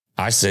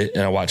I sit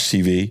and I watch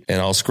TV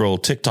and I'll scroll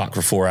TikTok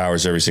for 4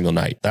 hours every single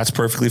night. That's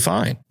perfectly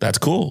fine. That's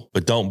cool.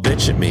 But don't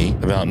bitch at me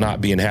about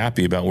not being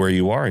happy about where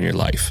you are in your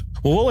life.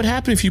 Well, what would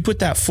happen if you put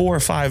that 4 or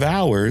 5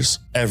 hours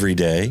every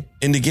day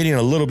into getting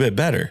a little bit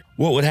better?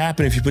 What would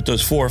happen if you put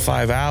those 4 or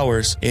 5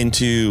 hours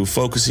into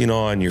focusing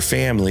on your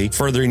family,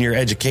 furthering your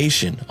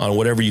education on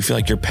whatever you feel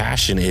like your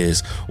passion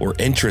is or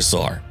interests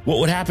are? What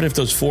would happen if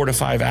those 4 to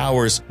 5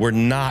 hours were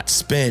not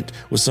spent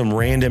with some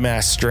random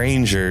ass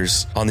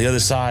strangers on the other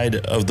side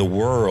of the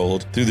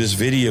world through this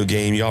video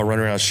game y'all run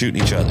around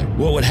shooting each other?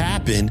 What would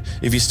happen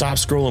if you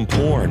stopped scrolling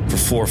porn for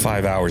 4 or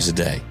 5 hours a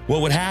day?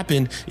 What would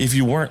happen if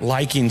you weren't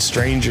liking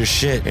stranger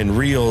shit and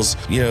reels,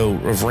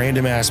 of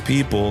random ass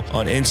people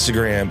on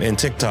Instagram and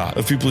TikTok,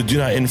 of people who do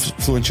not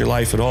influence your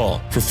life at all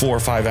for 4 or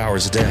 5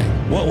 hours a day?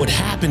 What would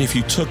happen if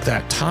you took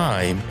that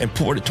time and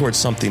poured it towards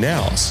something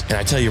else? And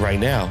I tell you right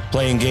now,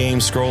 playing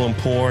games, scrolling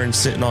porn,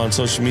 sitting on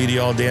social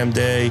media all damn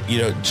day,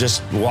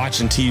 just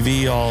watching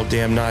TV all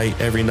damn night,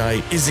 every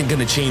night, isn't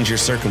going to change your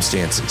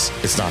circumstances.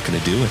 It's not going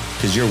to do it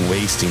because you're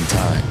wasting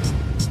time.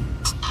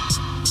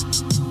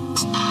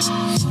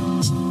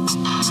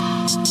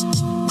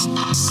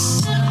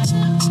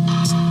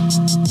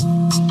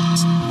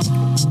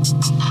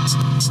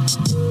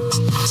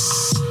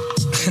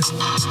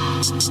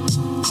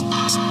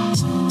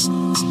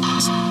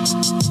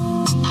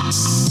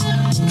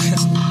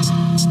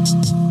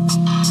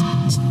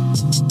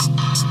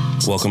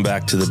 Welcome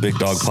back to the Big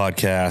Dog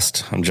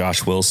Podcast. I'm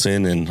Josh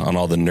Wilson, and on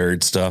all the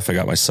nerd stuff, I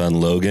got my son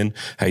Logan.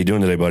 How you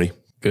doing today, buddy?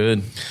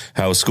 Good.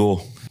 How was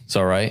school? It's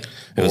all right.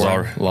 It was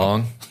all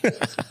long.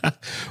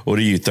 What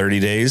are you, 30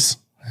 days?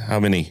 How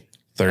many?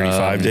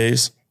 35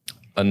 days?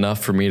 Enough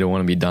for me to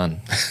want to be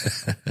done.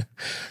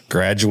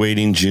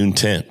 Graduating June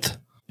 10th.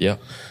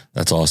 Yep.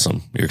 That's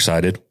awesome. You're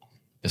excited?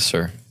 Yes,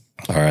 sir.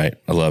 All right.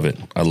 I love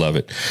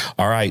it.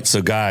 All right.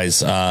 So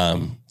guys,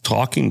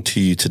 talking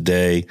to you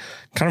today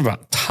kind of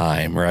about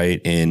time,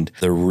 right? And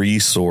the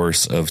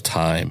resource of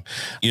time.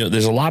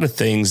 There's a lot of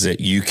things that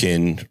you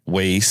can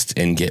waste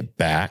and get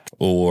back,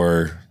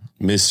 or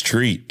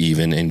mistreat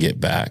even and get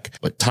back.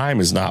 But time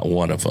is not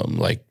one of them.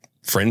 Like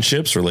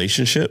friendships,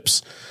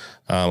 relationships.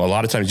 A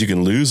lot of times you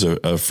can lose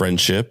a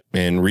friendship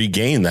and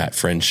regain that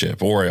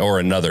friendship or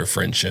another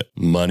friendship.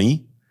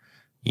 Money.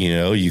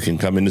 You can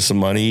come into some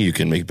money. You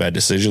can make bad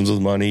decisions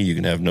with money. You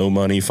can have no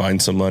money,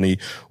 find some money,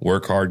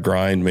 work hard,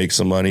 grind, make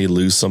some money,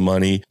 lose some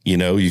money.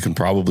 You can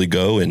probably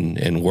go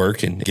and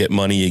work and get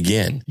money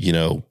again.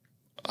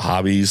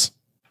 Hobbies,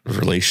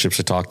 relationships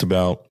I talked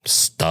about,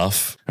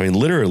 stuff. I mean,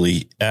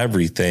 literally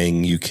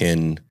everything you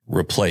can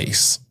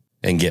replace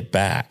and get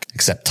back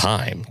except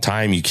time.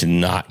 Time you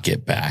cannot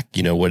get back.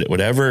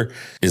 Whatever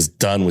is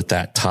done with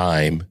that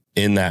time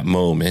in that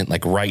moment,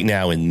 like right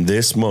now in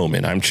this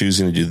moment, I'm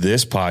choosing to do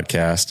this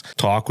podcast,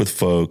 talk with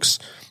folks,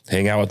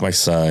 hang out with my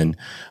son.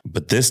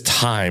 But this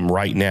time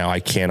right now,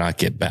 I cannot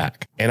get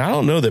back. And I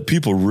don't know that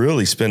people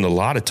really spend a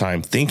lot of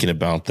time thinking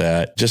about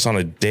that just on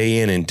a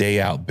day in and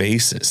day out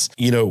basis.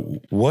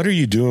 What are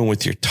you doing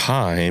with your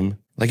time?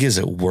 Like, is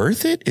it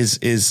worth it?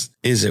 Is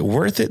it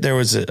worth it? There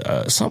was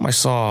something I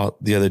saw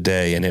the other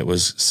day, and it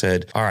was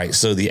said, all right,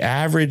 so the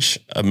average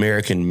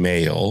American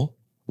male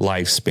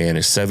lifespan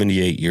is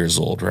 78 years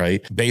old,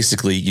 right?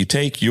 Basically, you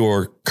take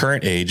your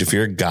current age. If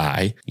you're a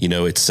guy,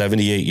 it's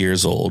 78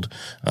 years old.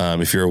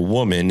 If you're a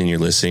woman and you're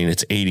listening,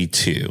 it's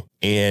 82.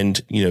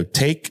 And,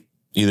 take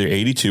either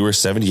 82 or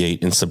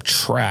 78 and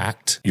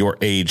subtract your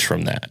age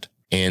from that.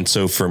 And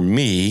so for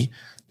me,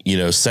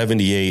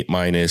 78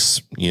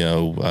 minus,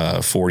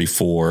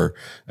 44,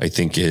 I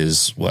think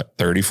is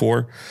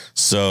 34.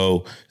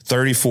 So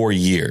 34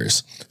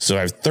 years. So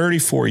I have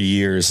 34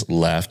 years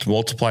left.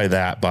 Multiply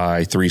that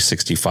by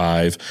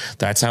 365.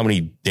 That's how many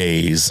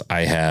days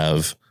I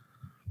have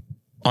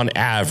on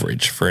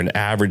average for an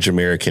average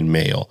American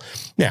male.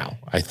 Now,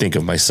 I think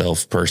of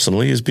myself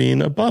personally as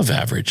being above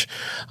average.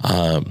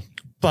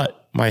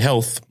 But my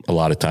health a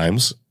lot of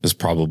times is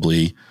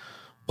probably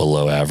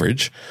below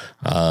average.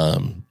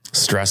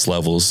 Stress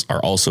levels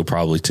are also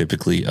probably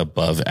typically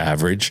above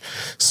average.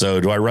 So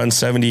do I run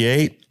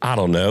 78? I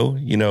don't know.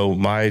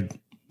 My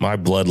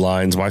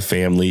bloodlines, my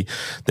family,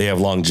 they have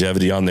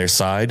longevity on their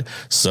side.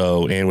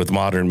 So, and with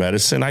modern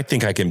medicine, I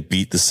think I can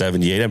beat the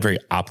 78. I'm very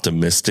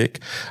optimistic.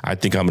 I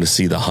think I'm going to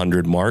see the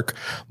 100 mark,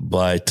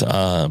 but,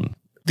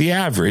 the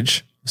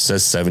average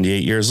says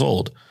 78 years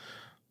old.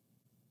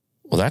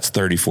 Well, that's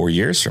 34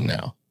 years from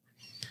now.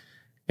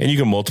 And you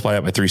can multiply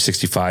that by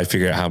 365,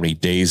 figure out how many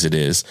days it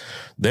is.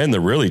 Then the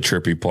really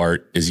trippy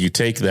part is you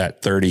take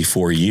that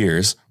 34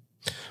 years,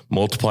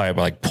 multiply it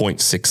by like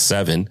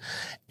 0.67,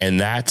 and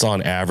that's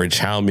on average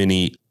how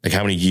many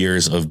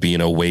years of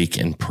being awake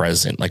and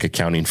present, like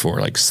accounting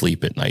for like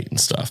sleep at night and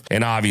stuff.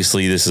 And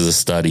obviously this is a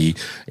study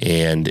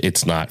and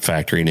it's not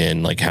factoring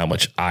in like how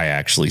much I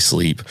actually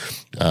sleep,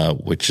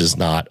 which is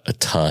not a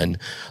ton.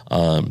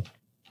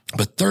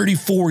 But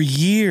 34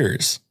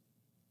 years,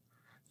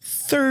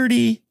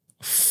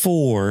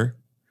 34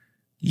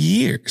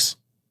 years.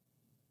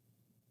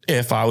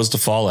 If I was to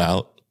fall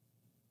out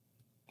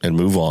and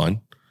move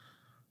on,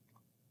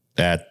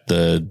 at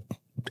the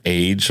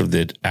age of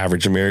the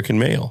average American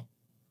male.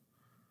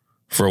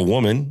 For a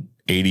woman,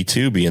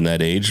 82 being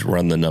that age,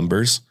 run the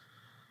numbers.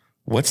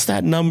 What's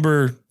that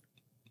number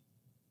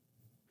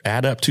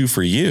add up to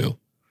for you?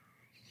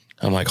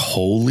 I'm like,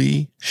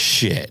 holy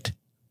shit.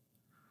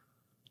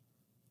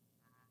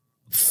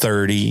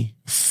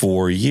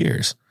 34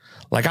 years.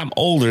 Like, I'm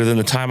older than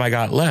the time I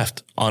got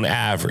left on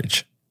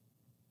average.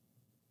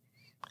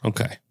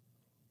 Okay.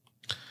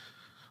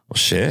 Well,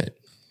 shit.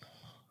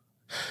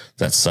 Does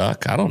that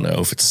suck? I don't know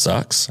if it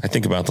sucks. I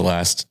think about the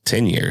last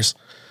 10 years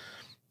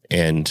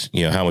and,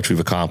 you know, how much we've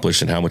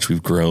accomplished and how much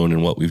we've grown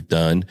and what we've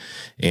done.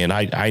 And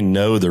I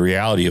know the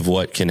reality of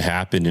what can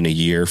happen in a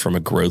year from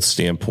a growth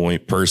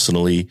standpoint,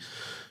 personally,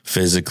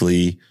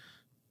 physically,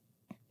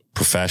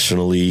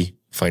 professionally,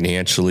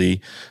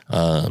 financially.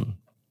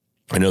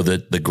 I know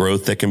that the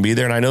growth that can be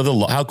there, and I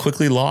know how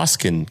quickly loss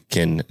can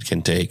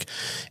take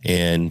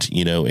and,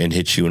 you know, and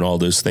hit you and all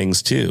those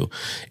things too.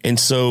 And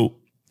so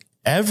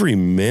every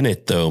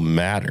minute though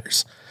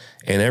matters,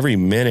 and every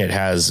minute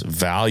has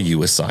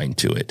value assigned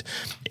to it.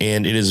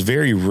 And it is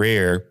very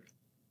rare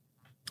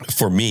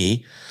for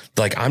me,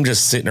 like I'm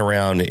just sitting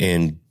around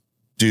and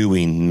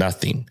doing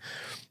nothing.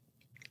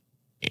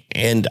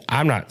 And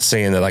I'm not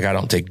saying that like I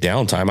don't take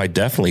downtime. I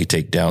definitely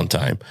take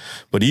downtime.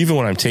 But even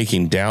when I'm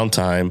taking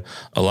downtime,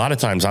 a lot of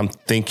times I'm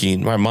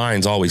thinking, my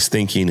mind's always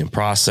thinking and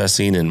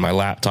processing, and my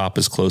laptop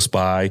is close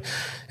by. And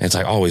it's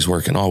like always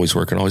working.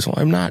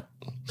 I'm not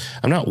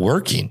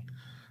working.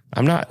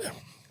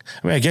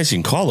 I guess you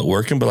can call it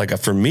working, but like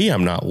for me,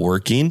 I'm not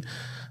working.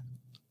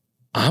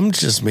 I'm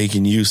just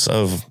making use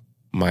of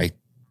my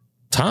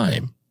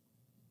time.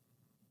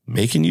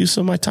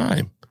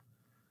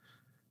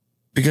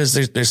 Because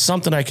there's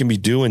something I can be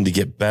doing to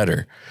get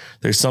better.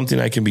 There's something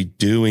I can be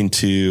doing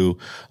to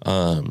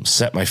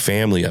set my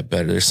family up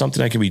better. There's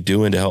something I can be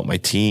doing to help my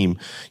team,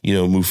 you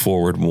know, move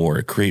forward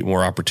more, create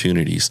more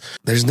opportunities.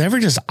 There's never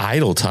just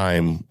idle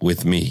time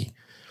with me.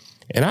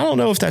 And I don't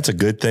know if that's a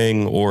good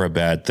thing or a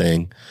bad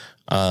thing.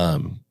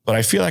 But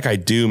I feel like I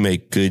do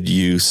make good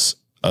use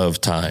of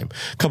time.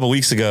 A couple of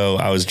weeks ago,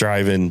 I was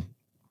driving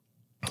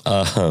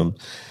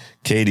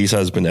Katie's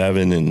husband,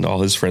 Evan, and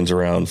all his friends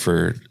around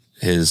for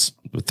his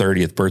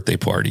 30th birthday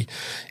party.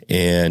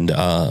 And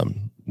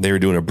they were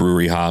doing a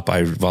brewery hop.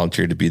 I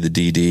volunteered to be the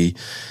DD,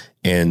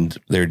 and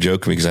they were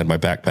joking because I had my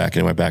backpack, and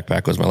in my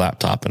backpack was my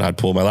laptop, and I'd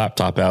pull my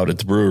laptop out at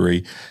the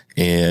brewery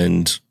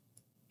and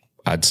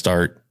I'd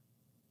start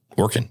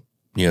working,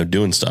 you know,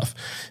 doing stuff,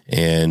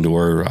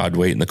 or I'd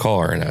wait in the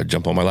car and I'd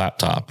jump on my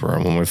laptop or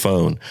I'm on my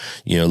phone,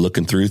 you know,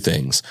 looking through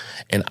things.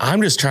 And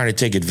I'm just trying to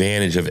take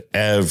advantage of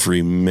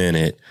every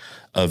minute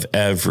of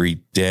every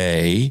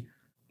day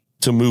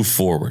to move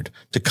forward,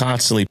 to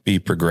constantly be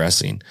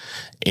progressing.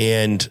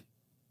 And,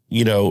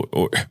 you know,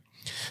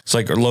 it's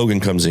like Logan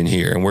comes in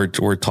here and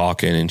we're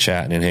talking and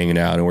chatting and hanging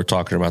out, and we're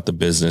talking about the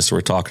business. We're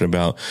talking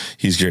about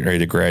he's getting ready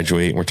to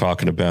graduate, and we're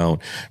talking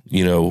about,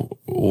 you know,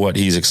 what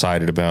he's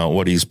excited about,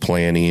 what he's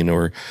planning.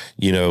 Or,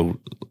 you know,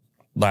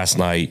 last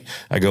night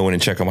I go in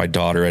and check on my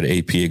daughter at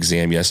AP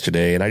exam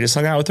yesterday, and I just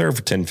hung out with her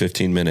for 10,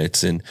 15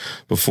 minutes. And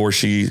before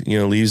she, you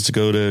know, leaves to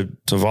go to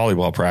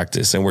volleyball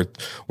practice, and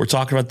we're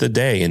talking about the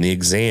day and the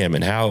exam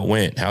and how it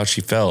went, how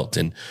she felt.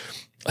 And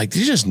like,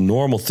 these are just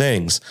normal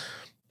things.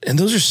 And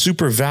those are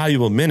super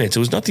valuable minutes. It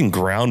was nothing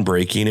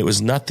groundbreaking. It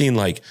was nothing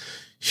like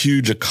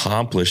huge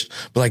accomplished,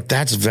 but like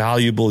that's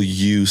valuable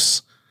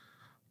use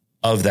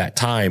of that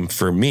time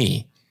for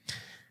me.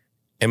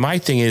 And my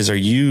thing is, are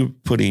you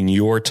putting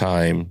your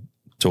time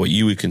to what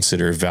you would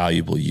consider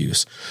valuable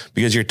use?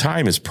 Because your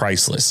time is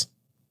priceless.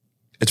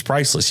 It's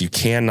priceless. You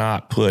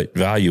cannot put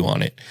value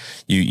on it.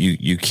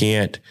 You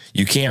can't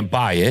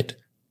buy it,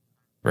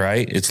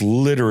 right? It's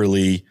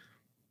literally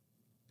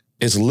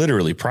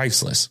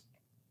priceless.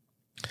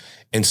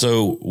 And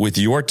so with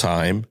your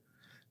time,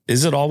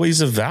 is it always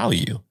of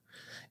value?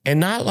 And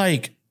not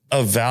like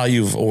a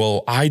value of,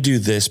 well, I do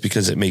this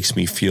because it makes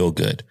me feel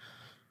good.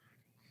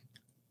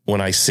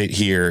 When I sit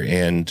here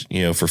and,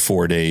 you know, for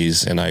 4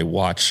 days and I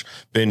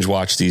binge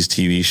watch these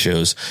TV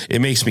shows,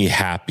 it makes me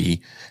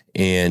happy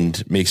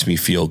and makes me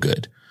feel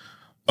good.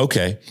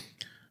 Okay.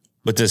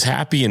 But does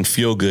happy and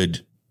feel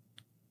good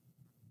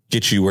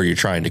get you where you're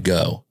trying to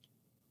go?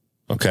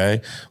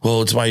 Okay.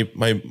 Well, it's I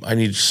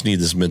just need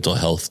this mental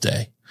health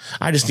day.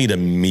 I just need a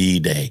me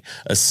day,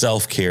 a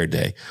self-care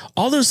day.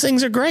 All those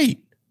things are great.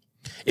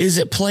 Is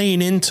it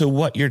playing into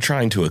what you're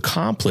trying to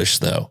accomplish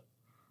though?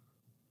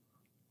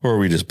 Or are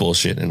we just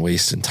bullshitting and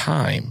wasting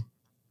time?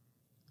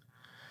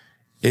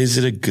 Is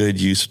it a good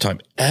use of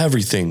time?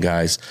 Everything,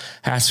 guys,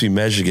 has to be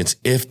measured against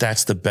if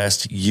that's the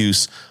best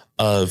use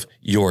of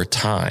your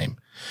time.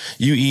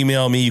 You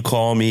email me, you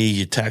call me,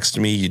 you text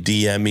me, you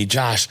DM me,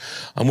 Josh,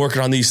 I'm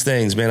working on these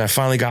things, man. I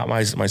finally got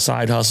my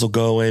side hustle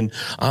going.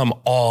 I'm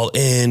all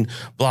in,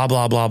 blah,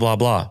 blah, blah, blah,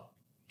 blah.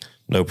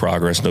 No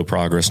progress. But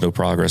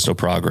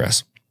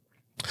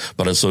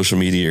on social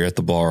media, you're at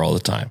the bar all the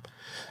time.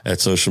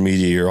 At social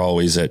media, you're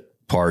always at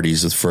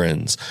parties with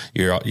friends.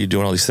 You're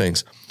doing all these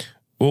things.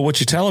 Well, what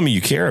you're telling me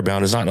you care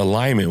about is not in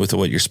alignment with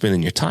what you're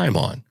spending your time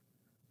on.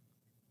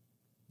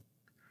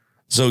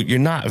 So you're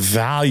not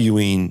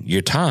valuing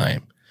your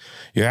time.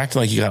 You're acting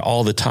like you got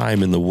all the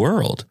time in the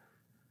world.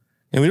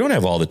 And we don't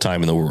have all the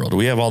time in the world.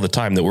 We have all the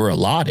time that we're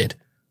allotted.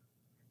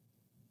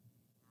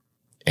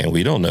 And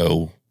we don't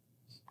know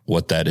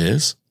what that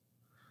is.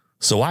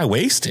 So why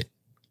waste it?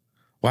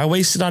 Why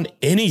waste it on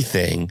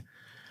anything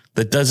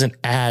that doesn't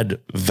add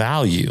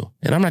value?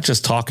 And I'm not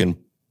just talking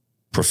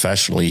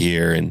professionally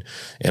here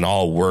and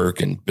all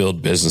work and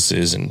build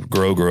businesses and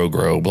grow,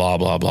 blah,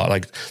 blah, blah.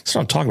 Like, that's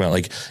what I'm talking about.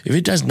 Like, if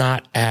it does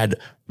not add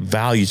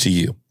value to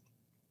you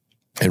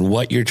and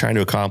what you're trying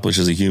to accomplish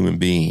as a human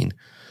being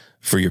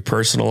for your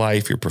personal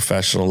life, your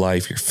professional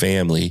life, your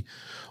family,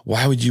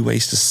 why would you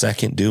waste a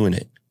second doing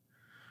it?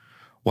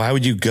 Why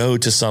would you go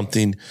to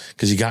something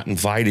because you got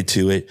invited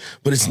to it,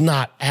 but it's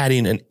not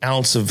adding an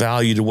ounce of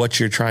value to what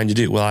you're trying to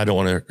do? Well, I don't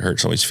want to hurt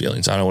somebody's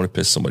feelings. I don't want to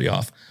piss somebody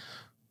off.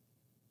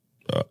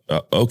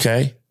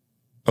 Okay.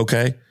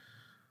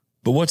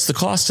 But what's the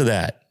cost of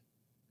that?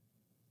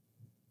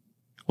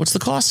 What's the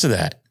cost of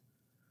that?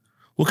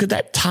 What could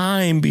that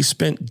time be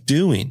spent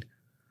doing?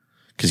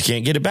 Because you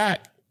can't get it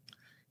back.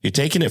 You're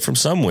taking it from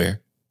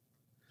somewhere.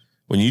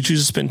 When you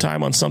choose to spend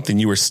time on something,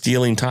 you are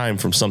stealing time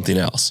from something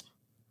else.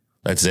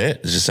 That's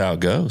it. It's just how it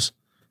goes.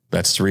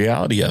 That's the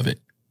reality of it.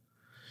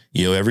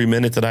 You know, every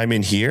minute that I'm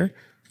in here,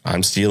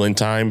 I'm stealing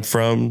time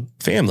from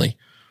family.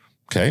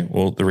 Okay.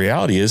 Well, the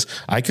reality is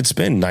I could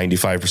spend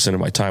 95% of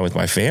my time with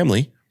my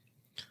family,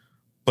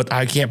 but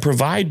I can't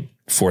provide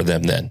for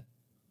them then.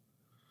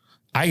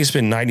 I can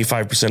spend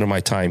 95% of my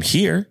time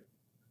here,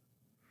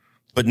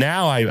 but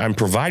now I'm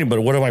providing,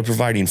 but what am I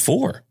providing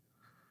for?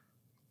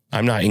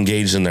 I'm not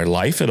engaged in their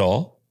life at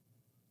all.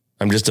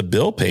 I'm just a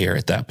bill payer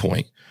at that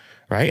point.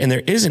 Right. And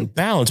there isn't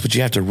balance, but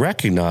you have to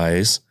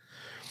recognize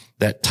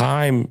that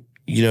time,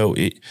 you know,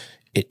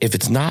 if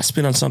it's not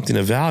spent on something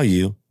of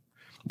value,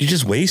 you're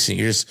just wasting.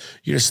 You're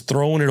just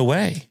throwing it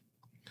away.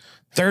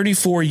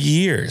 34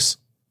 years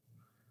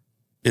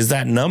is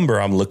that number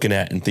I'm looking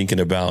at and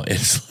thinking about.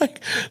 It's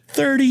like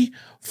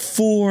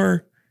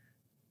 34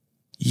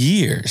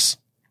 years.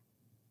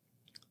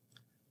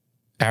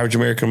 Average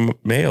American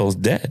male is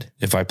dead.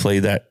 If I play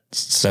that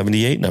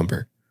 78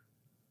 number,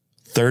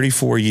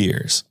 34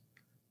 years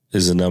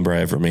is the number I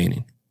have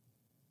remaining.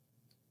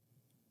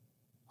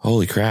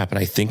 Holy crap. And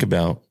I think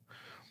about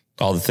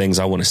all the things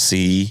I want to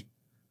see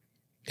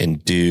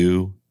and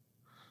do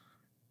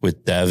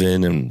with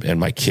Devin and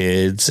my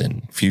kids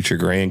and future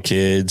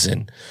grandkids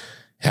and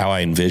how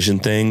I envision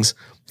things.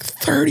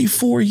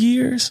 34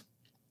 years.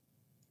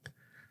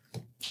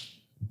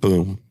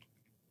 Boom.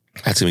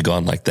 That's going to be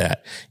gone like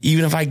that.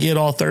 Even if I get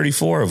all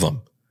 34 of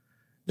them,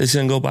 it's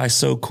going to go by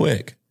so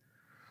quick.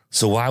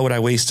 So why would I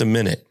waste a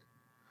minute?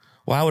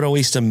 Why would I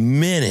waste a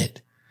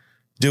minute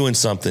doing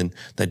something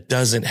that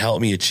doesn't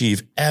help me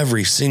achieve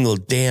every single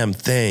damn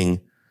thing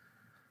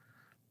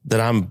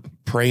that I'm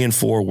praying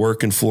for,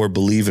 working for,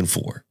 believing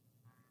for?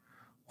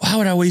 Why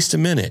would I waste a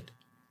minute?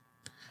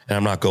 And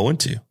I'm not going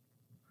to.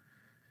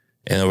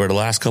 And over the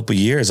last couple of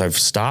years, I've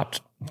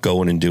stopped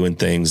going and doing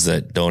things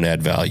that don't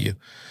add value.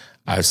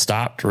 I've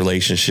stopped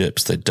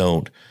relationships that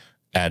don't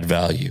add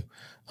value.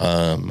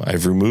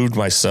 I've removed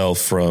myself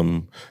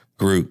from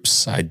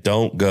groups. I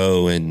don't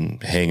go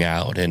and hang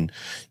out, and,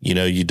 you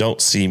know, you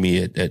don't see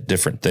me at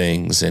different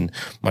things, and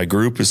my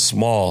group is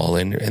small,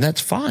 and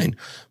that's fine,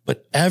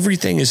 but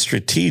everything is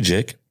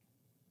strategic.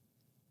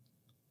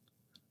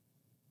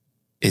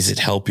 Is it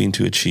helping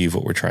to achieve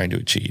what we're trying to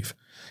achieve?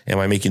 Am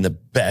I making the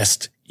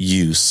best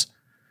use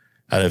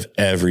out of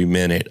every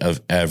minute of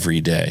every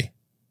day?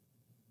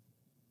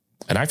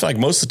 And I feel like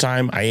most of the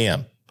time I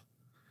am.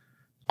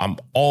 I'm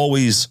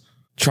always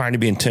trying to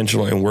be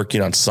intentional and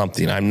working on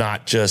something. I'm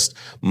not just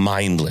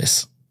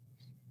mindless.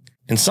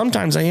 And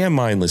sometimes I am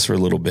mindless for a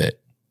little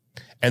bit,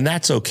 and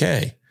that's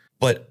okay.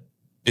 But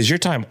is your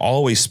time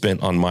always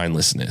spent on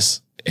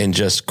mindlessness and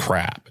just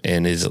crap?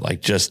 And is it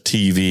like just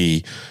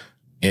TV?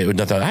 I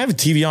have a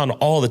TV on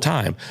all the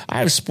time. I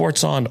have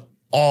sports on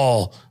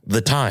all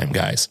the time,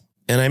 guys.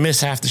 And I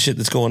miss half the shit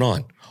that's going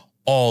on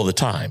all the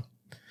time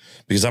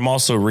because I'm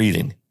also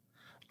reading.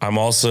 I'm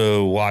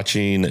also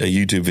watching a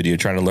YouTube video,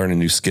 trying to learn a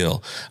new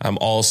skill. I'm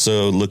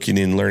also looking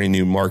and learning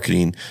new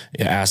marketing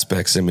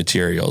aspects and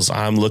materials.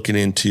 I'm looking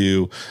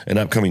into an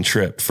upcoming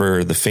trip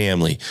for the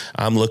family.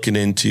 I'm looking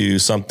into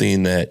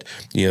something that,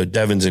 you know,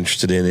 Devin's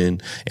interested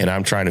in, and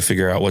I'm trying to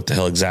figure out what the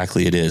hell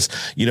exactly it is.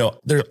 You know,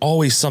 there's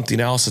always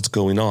something else that's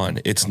going on.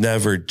 It's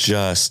never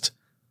just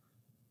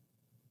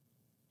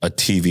a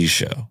TV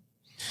show,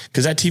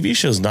 because that TV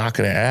show is not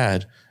going to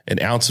add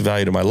an ounce of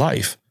value to my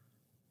life.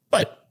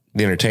 But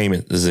the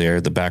entertainment is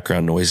there. The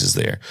background noise is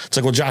there. It's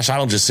like, well, Josh, I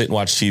don't just sit and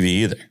watch TV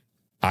either.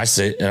 I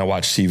sit and I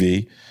watch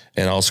TV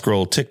and I'll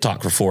scroll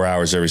TikTok for 4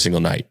 hours every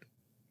single night.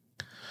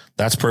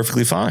 That's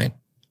perfectly fine.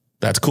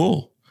 That's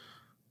cool.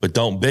 But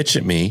don't bitch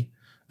at me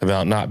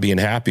about not being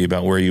happy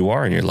about where you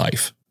are in your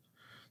life.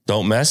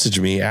 Don't message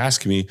me,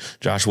 ask me,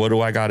 Josh, what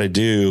do I got to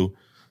do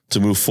to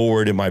move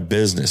forward in my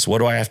business? What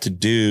do I have to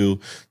do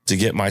to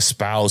get my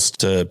spouse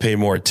to pay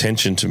more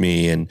attention to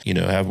me and,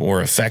 have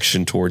more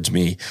affection towards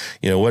me?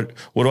 What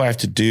do I have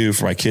to do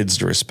for my kids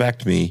to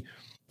respect me?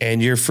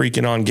 And you're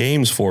freaking on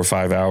games 4 or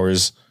 5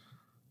 hours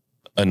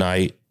a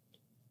night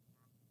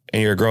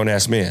and you're a grown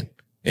ass man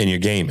and you're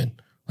gaming.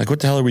 Like, what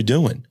the hell are we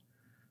doing?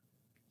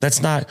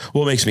 That's not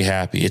what makes me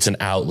happy. It's an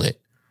outlet.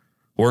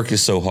 Work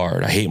is so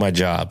hard. I hate my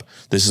job.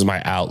 This is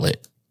my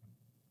outlet.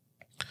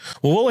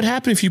 Well, what would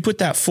happen if you put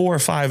that 4 or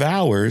 5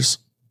 hours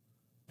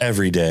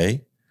every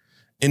day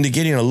into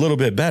getting a little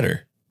bit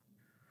better?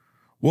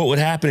 What would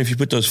happen if you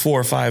put those 4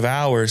 or 5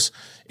 hours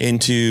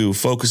into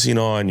focusing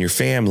on your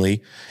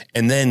family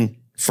and then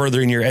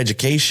furthering your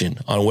education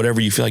on whatever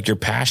you feel like your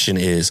passion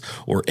is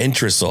or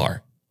interests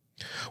are?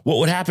 What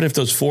would happen if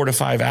those 4 to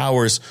 5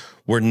 hours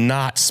were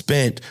not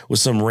spent with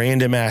some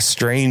random ass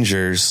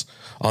strangers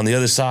on the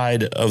other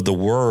side of the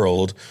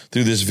world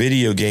through this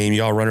video game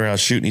y'all run around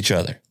shooting each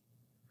other?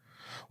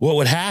 What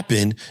would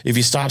happen if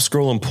you stopped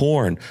scrolling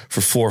porn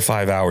for 4 or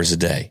 5 hours a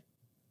day?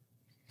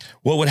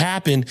 What would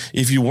happen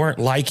if you weren't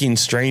liking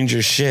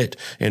stranger shit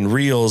and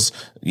reels,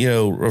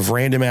 of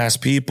random ass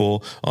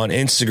people on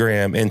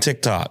Instagram and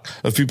TikTok,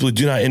 of people who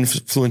do not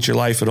influence your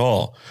life at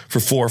all for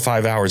 4 or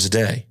 5 hours a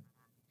day?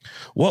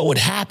 What would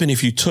happen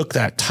if you took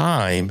that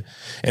time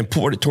and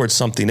poured it towards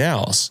something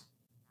else?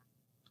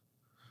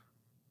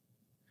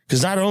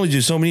 Because not only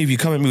do so many of you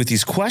come at me with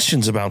these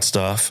questions about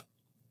stuff,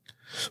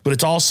 but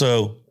it's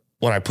also,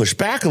 when I push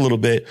back a little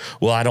bit,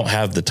 well, I don't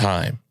have the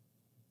time.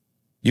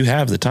 You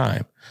have the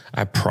time.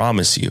 I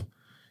promise you,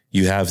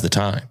 you have the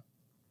time.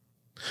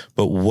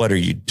 But what are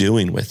you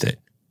doing with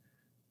it?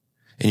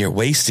 And you're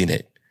wasting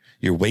it.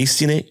 You're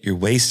wasting it. You're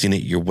wasting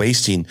it. You're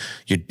wasting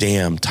your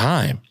damn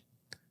time.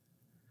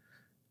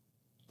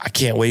 I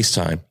can't waste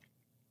time.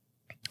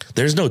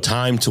 There's no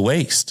time to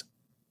waste.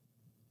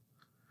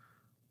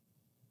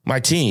 My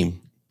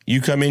team,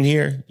 you come in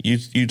here,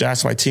 you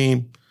ask my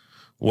team,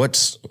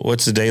 what's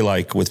the day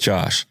like with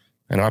Josh?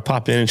 And I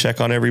pop in and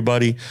check on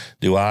everybody.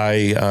 Do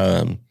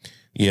I,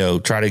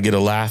 try to get a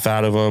laugh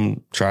out of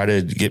them, try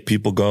to get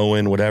people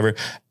going, whatever?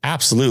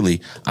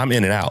 Absolutely. I'm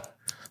in and out.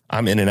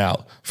 I'm in and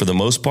out. For the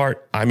most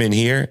part, I'm in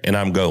here and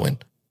I'm going.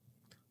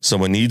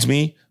 Someone needs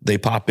me, they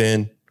pop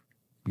in,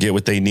 get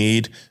what they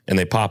need, and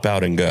they pop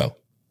out and go.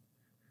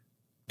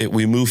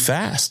 We move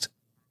fast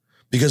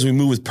because we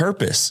move with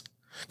purpose,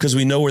 because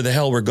we know where the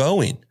hell we're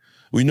going.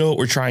 We know what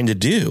we're trying to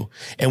do,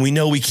 and we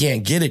know we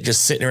can't get it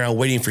just sitting around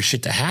waiting for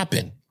shit to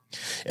happen.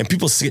 And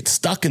people get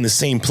stuck in the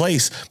same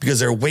place because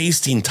they're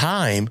wasting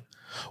time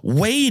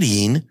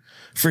waiting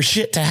for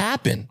shit to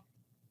happen.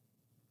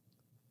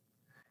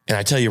 And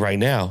I tell you right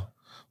now,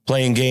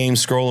 playing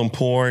games, scrolling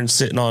porn,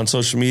 sitting on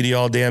social media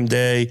all damn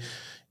day,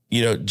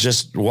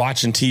 just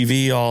watching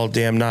TV all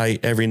damn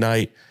night, every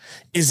night,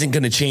 isn't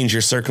going to change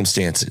your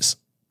circumstances.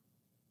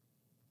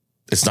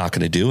 It's not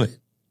going to do it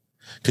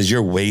because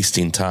you're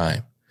wasting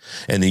time,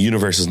 and the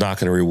universe is not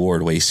going to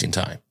reward wasting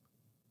time.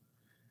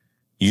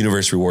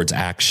 Universe rewards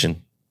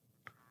action.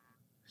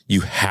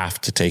 You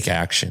have to take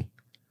action.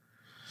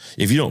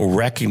 If you don't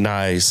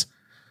recognize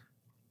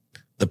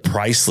the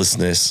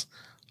pricelessness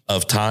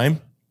of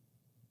time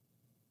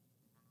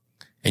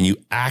and you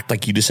act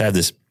like you just have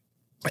this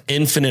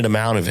infinite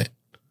amount of it,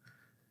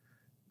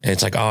 and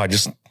it's like, oh, I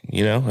just,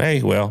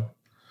 hey, well,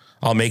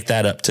 I'll make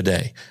that up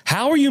today.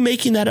 How are you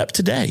making that up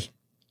today?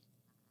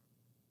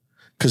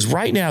 Because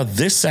right now,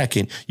 this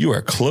second, you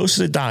are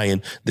closer to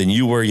dying than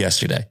you were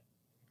yesterday.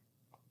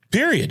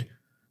 Period.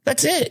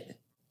 That's it.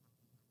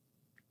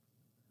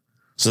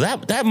 So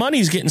that money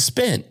is getting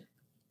spent.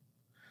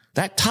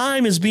 That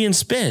time is being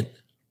spent.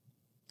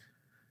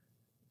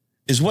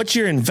 Is what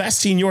you're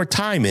investing your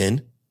time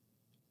in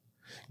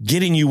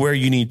getting you where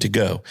you need to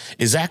go?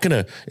 Is that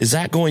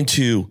going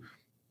to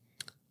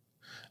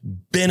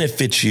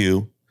benefit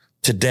you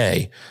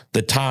today,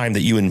 the time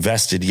that you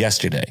invested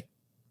yesterday?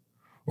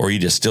 Or are you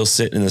just still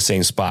sitting in the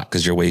same spot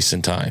because you're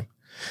wasting time?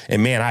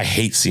 And man, I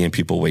hate seeing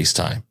people waste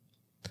time.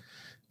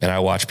 And I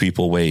watch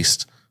people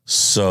waste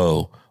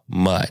so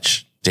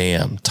much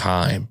damn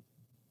time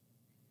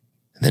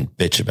and then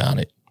bitch about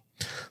it.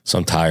 So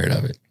I'm tired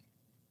of it.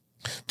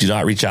 Do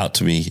not reach out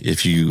to me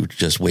if you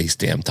just waste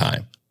damn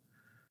time.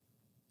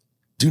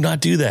 Do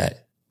not do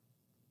that.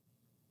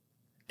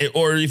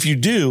 Or if you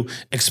do,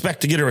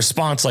 expect to get a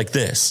response like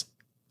this.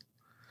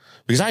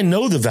 Because I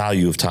know the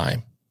value of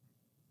time.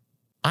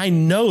 I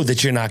know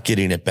that you're not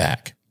getting it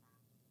back.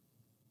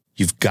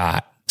 You've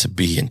got to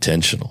be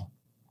intentional.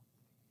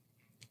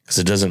 Because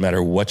it doesn't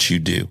matter what you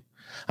do.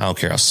 I don't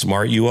care how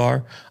smart you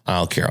are. I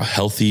don't care how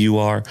healthy you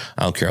are.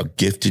 I don't care how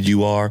gifted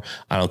you are.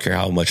 I don't care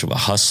how much of a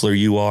hustler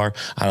you are.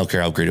 I don't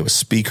care how great of a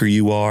speaker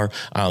you are.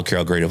 I don't care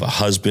how great of a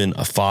husband,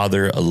 a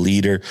father, a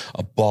leader,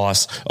 a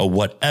boss, or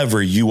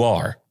whatever you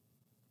are.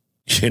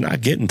 You're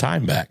not getting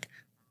time back.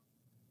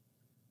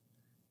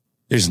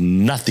 There's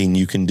nothing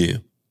you can do.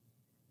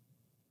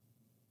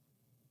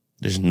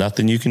 There's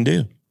nothing you can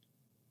do.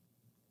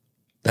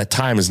 That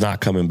time is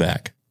not coming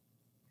back.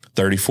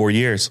 34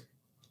 years.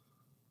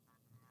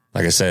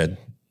 Like I said,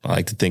 I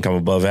like to think I'm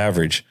above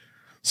average,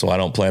 so I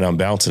don't plan on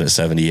bouncing at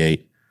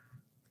 78.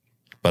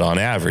 But on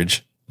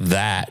average,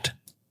 that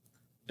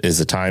is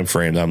the time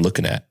frame that I'm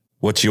looking at.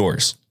 What's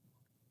yours?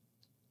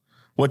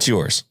 What's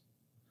yours?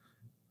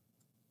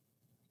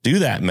 Do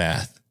that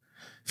math.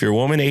 If you're a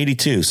woman,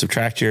 82,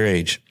 subtract your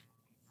age.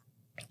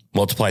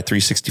 Multiply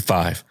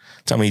 365.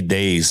 That's how many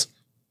days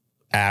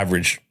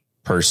average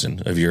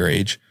person of your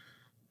age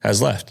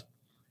has left.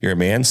 You're a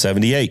man,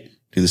 78.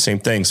 Do the same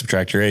thing.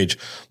 Subtract your age.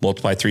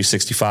 Multiply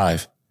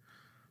 365.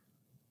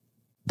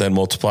 Then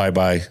multiply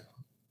by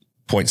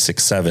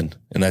 0.67.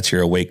 And that's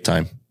your awake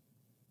time.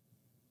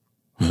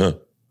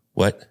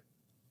 What?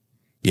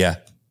 Yeah.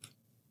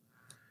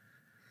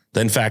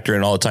 Then factor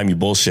in all the time you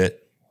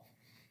bullshit.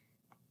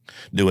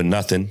 Doing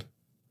nothing.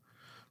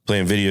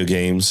 Playing video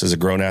games as a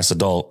grown-ass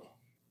adult.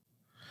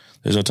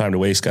 There's no time to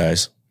waste,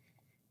 guys.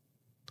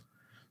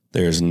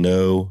 There's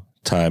no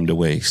time to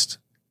waste.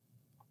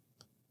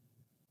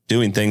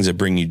 Doing things that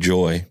bring you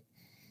joy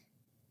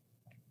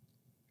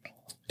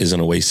isn't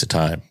a waste of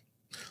time.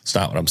 It's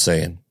not what I'm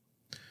saying.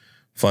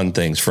 Fun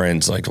things,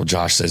 friends, like, well,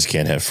 Josh says you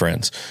can't have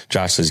friends.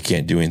 Josh says you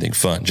can't do anything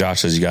fun.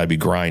 Josh says you got to be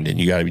grinding.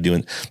 You got to be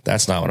doing,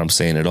 that's not what I'm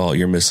saying at all.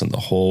 You're missing the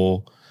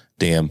whole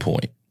damn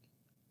point.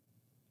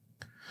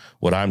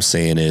 What I'm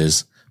saying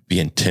is be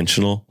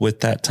intentional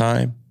with that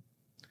time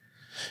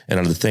and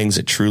on the things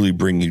that truly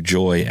bring you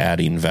joy,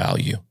 adding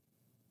value.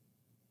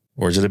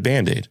 Or is it a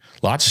Band-Aid?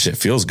 Lots of shit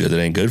feels good that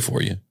ain't good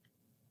for you.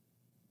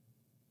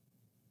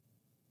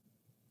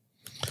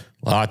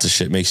 Lots of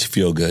shit makes you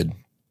feel good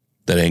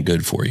that ain't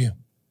good for you,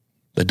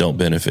 that don't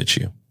benefit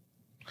you.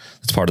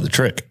 That's part of the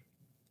trick.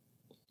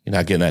 You're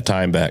not getting that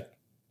time back.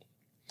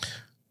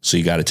 So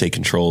you got to take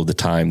control of the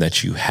time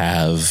that you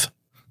have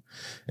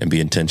and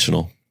be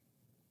intentional.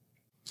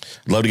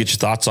 I'd love to get your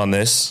thoughts on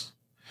this.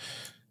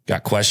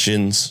 Got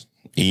questions,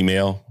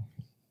 email,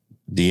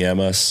 DM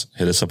us,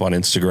 hit us up on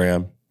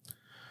Instagram.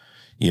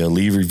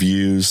 Leave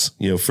reviews,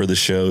 for the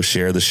show,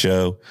 share the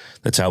show.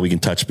 That's how we can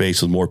touch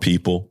base with more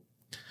people.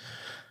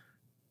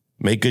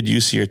 Make good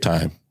use of your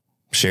time.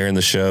 Sharing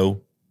the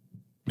show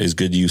is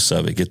good use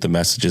of it. Get the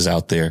messages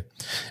out there.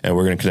 And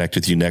we're going to connect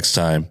with you next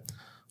time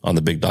on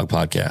the Big Dog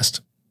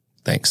Podcast.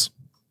 Thanks.